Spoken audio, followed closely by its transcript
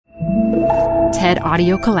TED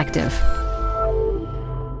Audio Collective.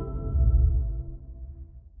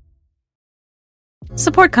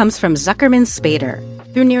 Support comes from Zuckerman Spader.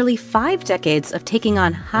 Through nearly 5 decades of taking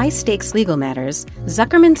on high-stakes legal matters,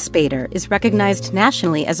 Zuckerman Spader is recognized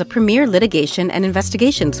nationally as a premier litigation and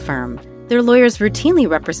investigations firm. Their lawyers routinely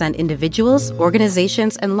represent individuals,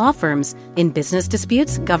 organizations, and law firms in business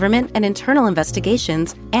disputes, government and internal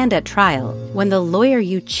investigations, and at trial, when the lawyer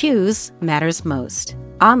you choose matters most.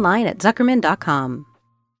 Online at Zuckerman.com.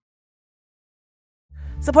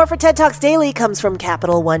 Support for TED Talks Daily comes from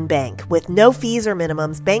Capital One Bank. With no fees or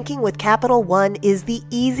minimums, banking with Capital One is the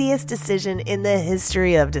easiest decision in the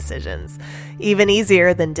history of decisions. Even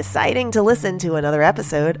easier than deciding to listen to another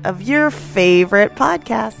episode of your favorite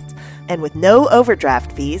podcast. And with no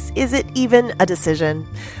overdraft fees, is it even a decision?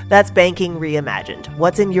 That's banking reimagined.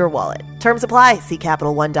 What's in your wallet? Terms apply. See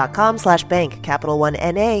CapitalOne.com/bank. Capital One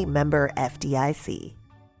N.A. member FDIC.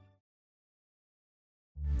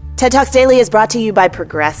 TED Talks Daily is brought to you by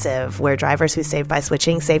Progressive, where drivers who save by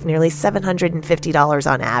switching save nearly $750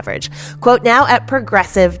 on average. Quote now at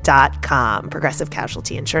Progressive.com. Progressive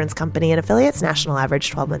Casualty Insurance Company and affiliates. National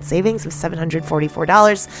average 12-month savings of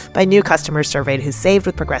 $744 by new customers surveyed who saved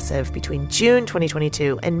with Progressive between June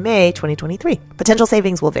 2022 and May 2023. Potential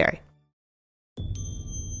savings will vary.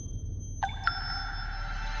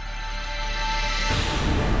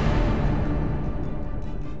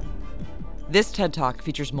 This TED Talk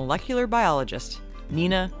features molecular biologist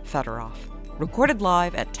Nina Fedoroff, recorded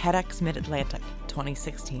live at TEDx Mid-Atlantic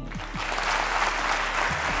 2016.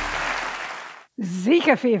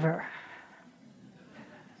 Zika fever,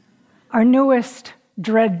 our newest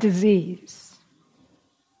dread disease.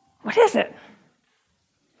 What is it?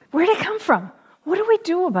 Where did it come from? What do we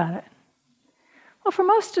do about it? Well, for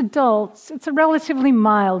most adults, it's a relatively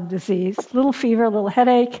mild disease. Little fever, a little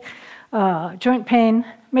headache, joint pain,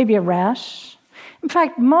 maybe a rash. In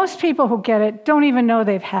fact, most people who get it don't even know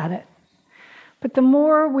they've had it. But the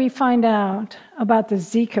more we find out about the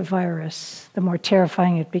Zika virus, the more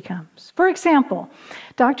terrifying it becomes. For example,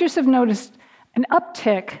 doctors have noticed an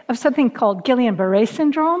uptick of something called Guillain-Barré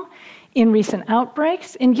syndrome in recent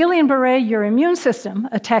outbreaks. In Guillain-Barré, your immune system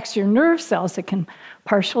attacks your nerve cells that can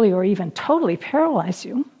partially or even totally paralyze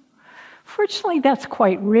you. Fortunately, that's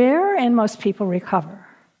quite rare, and most people recover.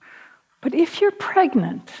 But if you're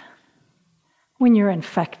pregnant when you're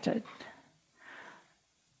infected,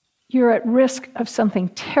 you're at risk of something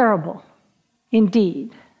terrible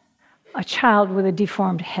indeed, a child with a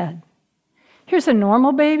deformed head. Here's a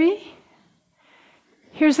normal baby.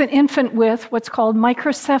 Here's an infant with what's called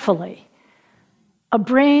microcephaly, a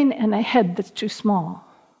brain and a head that's too small.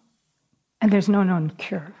 And there's no known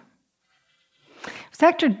cure.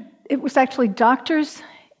 It was actually doctors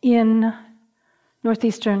in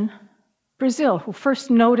northeastern Brazil who first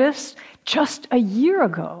noticed just a year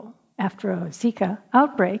ago, after a Zika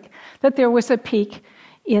outbreak, that there was a peak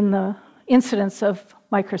in the incidence of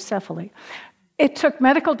microcephaly. It took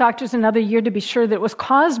medical doctors another year to be sure that it was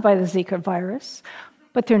caused by the Zika virus,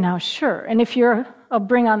 but they're now sure. And if you're a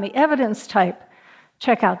bring on the evidence type,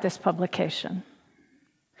 check out this publication.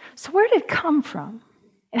 So where did it come from?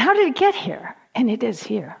 And how did it get here? And it is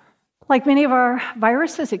here. Like many of our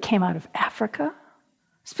viruses, it came out of Africa,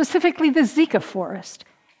 specifically the Zika forest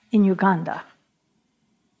in Uganda.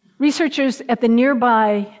 Researchers at the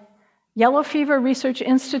nearby Yellow Fever Research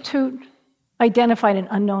Institute identified an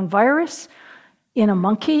unknown virus in a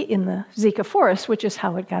monkey in the Zika forest, which is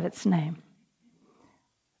how it got its name.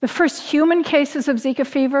 The first human cases of Zika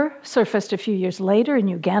fever surfaced a few years later in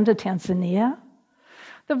Uganda, Tanzania.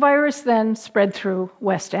 The virus then spread through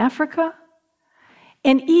West Africa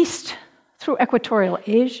and east through equatorial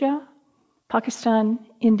Asia, Pakistan,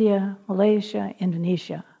 India, Malaysia,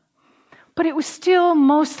 Indonesia. But it was still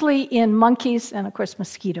mostly in monkeys and, of course,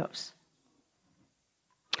 mosquitoes.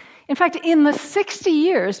 In fact, in the 60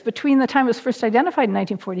 years between the time it was first identified in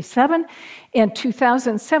 1947 and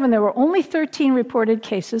 2007, there were only 13 reported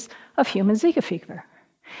cases of human Zika fever.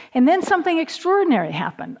 And then something extraordinary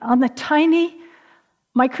happened. On the tiny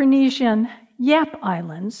Micronesian Yap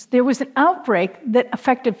Islands, there was an outbreak that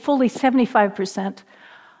affected fully 75%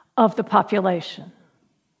 of the population.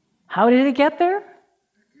 How did it get there?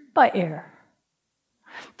 By air.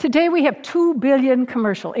 Today we have 2 billion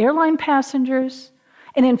commercial airline passengers.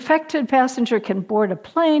 An infected passenger can board a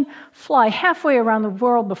plane, fly halfway around the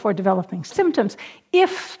world before developing symptoms,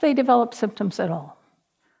 if they develop symptoms at all.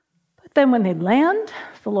 But then when they land,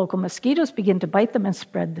 the local mosquitoes begin to bite them and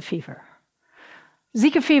spread the fever.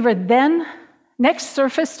 Zika fever then next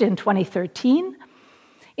surfaced in 2013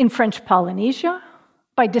 in French Polynesia.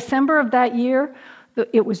 By December of that year,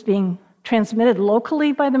 it was being transmitted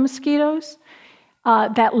locally by the mosquitoes.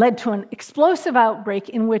 that led to an explosive outbreak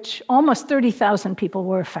in which almost 30,000 people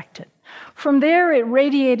were affected. From there, it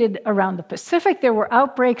radiated around the Pacific. There were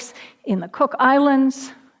outbreaks in the Cook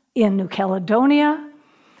Islands, in New Caledonia,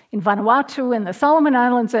 in Vanuatu, in the Solomon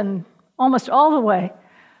Islands, and almost all the way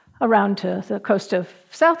around to the coast of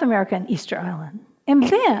South America and Easter Island. And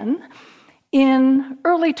then, in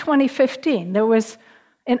early 2015, there was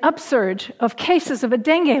an upsurge of cases of a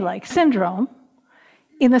dengue-like syndrome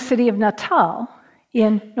in the city of Natal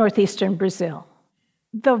in northeastern Brazil.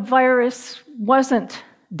 The virus wasn't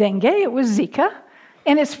dengue, it was Zika,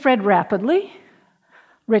 and it spread rapidly.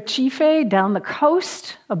 Recife, down the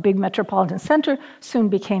coast, a big metropolitan center, soon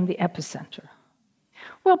became the epicenter.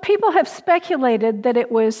 Well, people have speculated that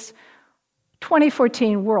it was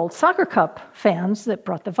 2014 World Soccer Cup fans that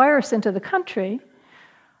brought the virus into the country,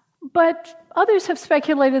 but others have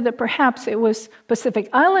speculated that perhaps it was Pacific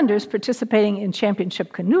Islanders participating in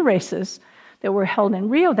championship canoe races that were held in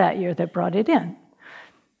Rio that year that brought it in.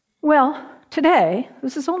 Well, today,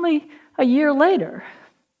 this is only a year later,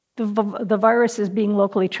 the virus is being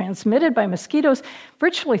locally transmitted by mosquitoes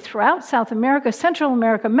virtually throughout South America, Central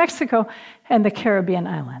America, Mexico, and the Caribbean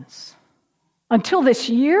islands. Until this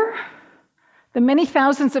year, the many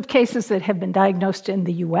thousands of cases that have been diagnosed in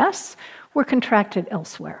the US were contracted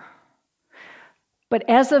elsewhere. But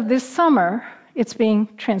as of this summer, it's being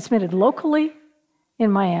transmitted locally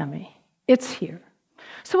in Miami. It's here.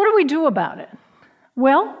 So what do we do about it?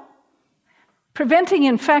 Well, preventing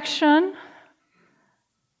infection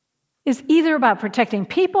is either about protecting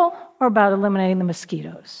people or about eliminating the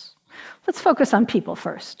mosquitoes. Let's focus on people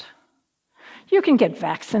first. You can get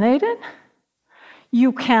vaccinated.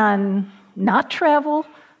 You can not travel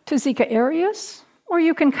to Zika areas, or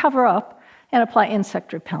you can cover up and apply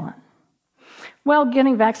insect repellent. Well,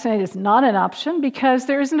 getting vaccinated is not an option because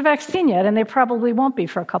there isn't a vaccine yet, and there probably won't be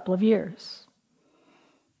for a couple of years.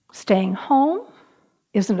 Staying home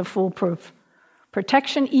isn't a foolproof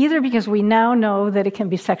protection either because we now know that it can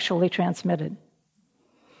be sexually transmitted.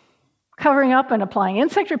 Covering up and applying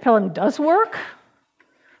insect repellent does work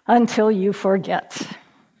until you forget.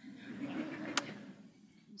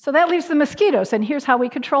 So that leaves the mosquitoes, and here's how we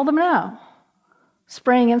control them now.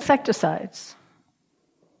 Spraying insecticides.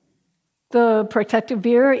 The protective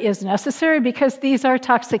gear is necessary because these are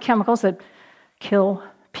toxic chemicals that kill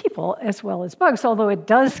people as well as bugs, although it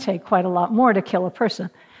does take quite a lot more to kill a person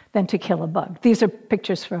than to kill a bug. These are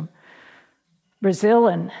pictures from Brazil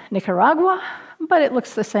and Nicaragua, but it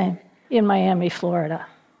looks the same in Miami, Florida.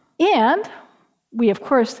 And we, of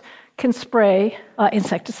course, can spray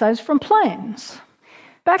insecticides from planes.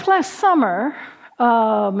 Back last summer,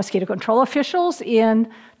 mosquito control officials in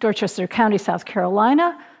Dorchester County, South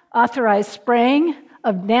Carolina, authorized spraying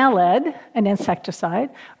of Naled, an insecticide,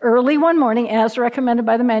 early one morning as recommended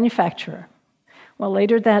by the manufacturer. Well,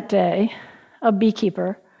 later that day, a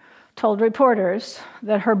beekeeper told reporters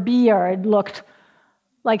that her bee yard looked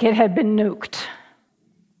like it had been nuked.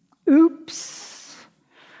 Oops.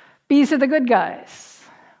 Bees are the good guys.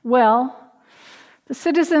 Well, the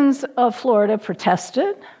citizens of Florida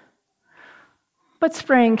protested, but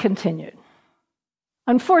spraying continued.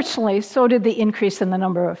 Unfortunately, so did the increase in the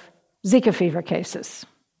number of Zika fever cases.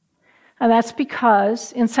 And that's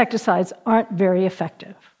because insecticides aren't very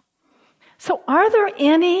effective. So are there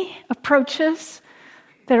any approaches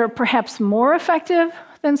that are perhaps more effective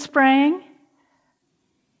than spraying,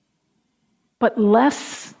 but with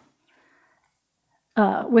less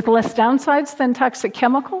downsides than toxic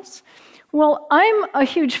chemicals? Well, I'm a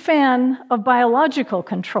huge fan of biological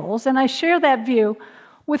controls, and I share that view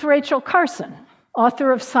with Rachel Carson,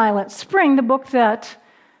 author of Silent Spring, the book that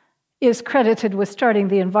is credited with starting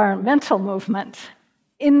the environmental movement.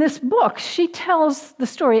 In this book, she tells the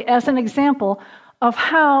story as an example of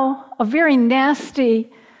how a very nasty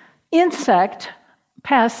insect,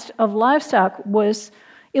 pest of livestock, was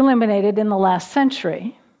eliminated in the last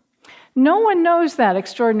century. No one knows that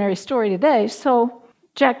extraordinary story today, so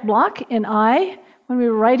Jack Block and I, when we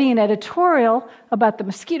were writing an editorial about the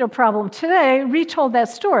mosquito problem today, retold that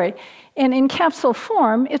story. And in capsule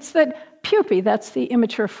form, it's that pupae, that's the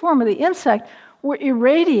immature form of the insect, were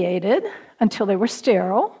irradiated until they were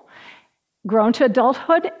sterile, grown to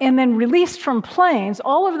adulthood, and then released from planes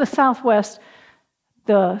all over the Southwest,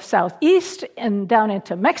 the Southeast, and down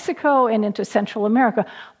into Mexico and into Central America,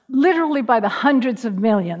 literally by the hundreds of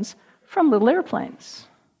millions from little airplanes,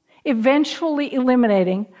 eventually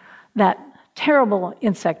eliminating that terrible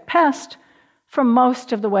insect pest from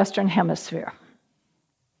most of the Western Hemisphere.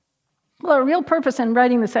 Well, our real purpose in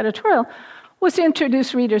writing this editorial was to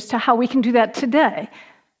introduce readers to how we can do that today,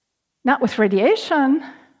 not with radiation,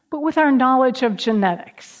 but with our knowledge of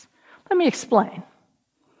genetics. Let me explain.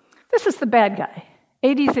 This is the bad guy,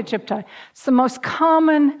 Aedes aegypti. It's the most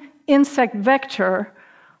common insect vector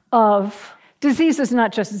of diseases,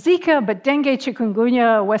 not just Zika, but dengue,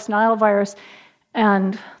 chikungunya, West Nile virus,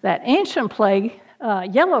 and that ancient plague,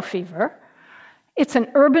 yellow fever. It's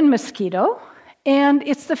an urban mosquito, and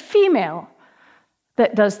it's the female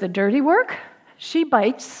that does the dirty work. She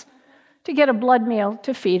bites to get a blood meal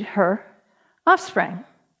to feed her offspring.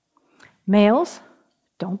 Males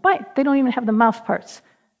don't bite. They don't even have the mouth parts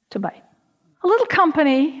to bite. A little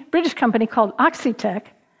company, British company called Oxitec,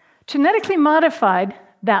 genetically modified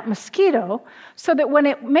that mosquito so that when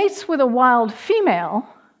it mates with a wild female,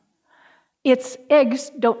 its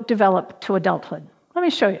eggs don't develop to adulthood. Let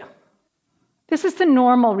me show you. This is the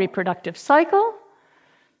normal reproductive cycle.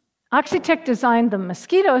 Oxitec designed the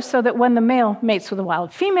mosquito so that when the male mates with a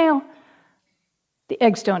wild female, the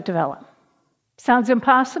eggs don't develop. Sounds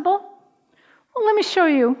impossible? Well, let me show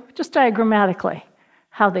you, just diagrammatically,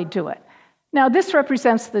 how they do it. Now, this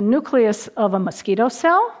represents the nucleus of a mosquito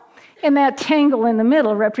cell, and that tangle in the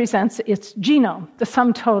middle represents its genome, the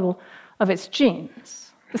sum total of its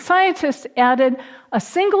genes. The scientists added a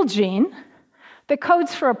single gene that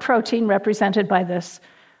codes for a protein represented by this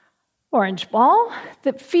orange ball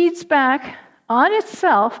that feeds back on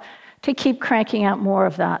itself to keep cranking out more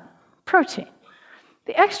of that protein.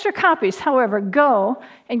 The extra copies, however, go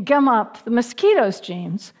and gum up the mosquito's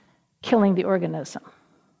genes, killing the organism.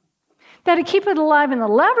 Now, to keep it alive in the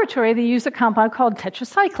laboratory, they use a compound called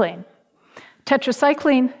tetracycline.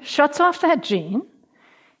 Tetracycline shuts off that gene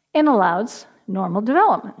and allows normal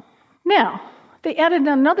development. Now, they added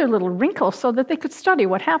another little wrinkle so that they could study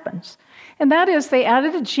what happens. And that is, they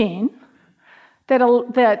added a gene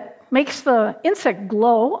that makes the insect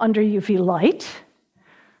glow under UV light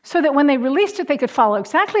so that when they released it, they could follow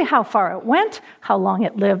exactly how far it went, how long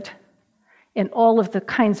it lived, and all of the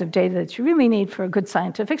kinds of data that you really need for a good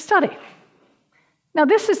scientific study. Now,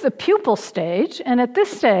 this is the pupal stage, and at this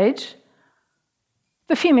stage,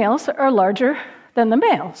 the females are larger than the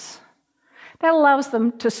males. That allows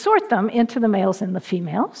them to sort them into the males and the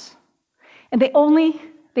females, and they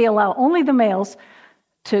allow only the males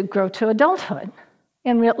to grow to adulthood.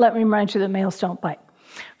 And let me remind you that males don't bite.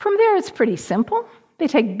 From there, it's pretty simple. They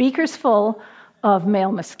take beakers full of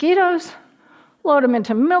male mosquitoes, load them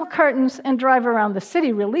into milk cartons, and drive around the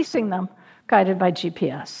city, releasing them, guided by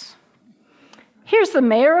GPS. Here's the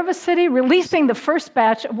mayor of a city releasing the first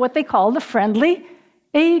batch of what they call the friendly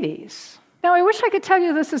Aedes. Now, I wish I could tell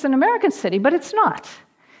you this is an American city, but it's not.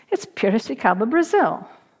 It's Piracicaba, Brazil.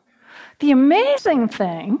 The amazing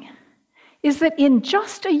thing is that in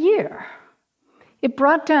just a year, it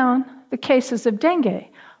brought down the cases of dengue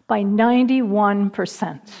by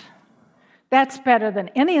 91%. That's better than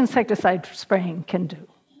any insecticide spraying can do.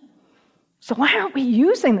 So why aren't we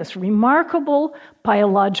using this remarkable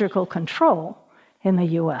biological control in the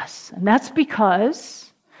US? And that's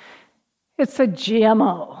because it's a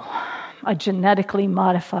GMO, a genetically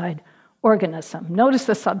modified organism. Notice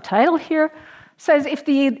the subtitle here says if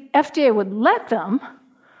the FDA would let them,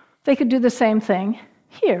 they could do the same thing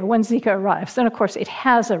here when Zika arrives. And of course, it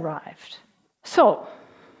has arrived. So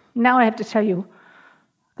now I have to tell you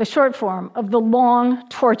the short form of the long,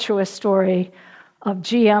 tortuous story of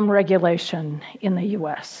GM regulation in the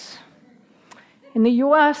US. In the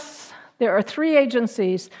US, there are 3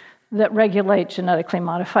 agencies that regulate genetically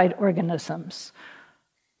modified organisms.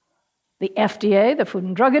 The FDA, the Food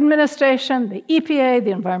and Drug Administration, the EPA,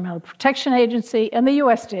 the Environmental Protection Agency, and the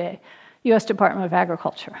USDA, US Department of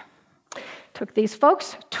Agriculture. It took these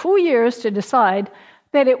folks 2 years to decide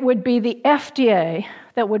that it would be the FDA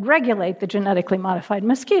that would regulate the genetically modified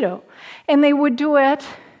mosquito. And they would do it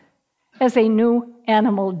as a new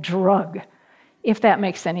animal drug, if that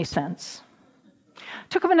makes any sense. It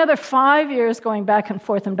took them another 5 years going back and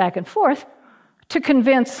forth to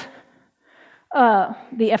convince the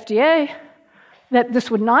FDA that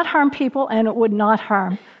this would not harm people and it would not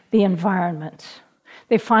harm the environment.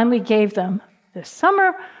 They finally gave them this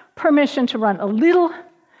summer permission to run a little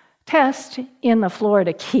test in the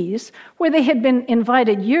Florida Keys, where they had been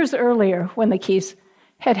invited years earlier when the Keys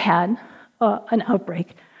had had an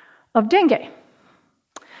outbreak of dengue.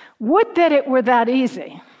 Would that it were that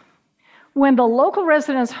easy. When the local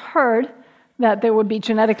residents heard that there would be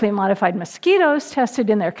genetically modified mosquitoes tested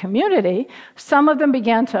in their community, some of them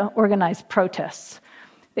began to organize protests.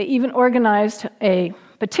 They even organized a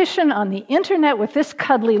petition on the internet with this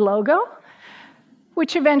cuddly logo,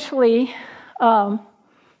 which eventually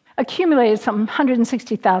accumulated some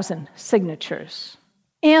 160,000 signatures.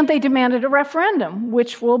 And they demanded a referendum,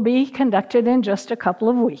 which will be conducted in just a couple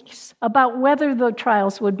of weeks, about whether the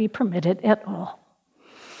trials would be permitted at all.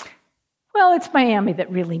 Well, it's Miami that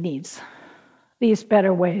really needs these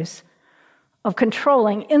better ways of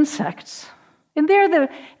controlling insects. And there the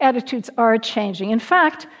attitudes are changing. In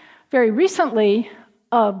fact, very recently,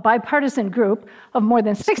 a bipartisan group of more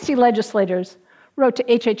than 60 legislators wrote to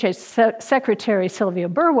HHS Secretary Sylvia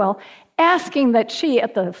Burwell asking that she,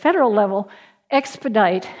 at the federal level,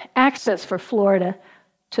 expedite access for Florida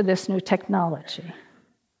to this new technology.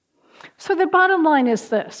 So the bottom line is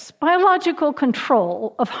this: biological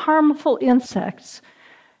control of harmful insects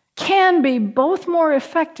can be both more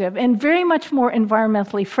effective and very much more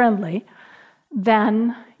environmentally friendly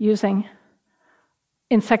than using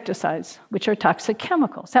insecticides, which are toxic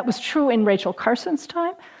chemicals. That was true in Rachel Carson's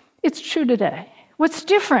time. It's true today. What's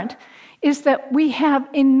different is that we have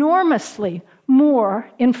enormously more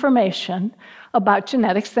information about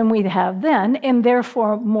genetics than we have then, and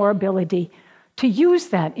therefore more ability to use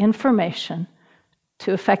that information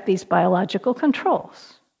to affect these biological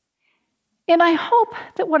controls. And I hope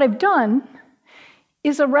that what I've done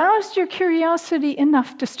is aroused your curiosity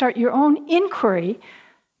enough to start your own inquiry,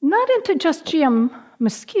 not into just GM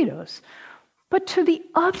mosquitoes, but to the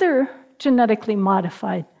other genetically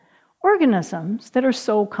modified organisms that are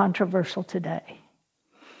so controversial today.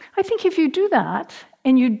 I think if you do that,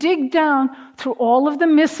 and you dig down through all of the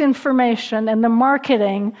misinformation and the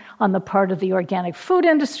marketing on the part of the organic food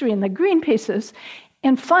industry and the Greenpeaces,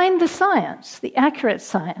 and find the science, the accurate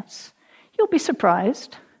science, you'll be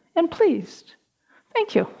surprised and pleased.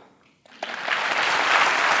 Thank you.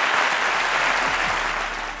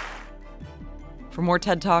 For more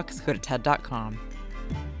TED Talks, go to TED.com.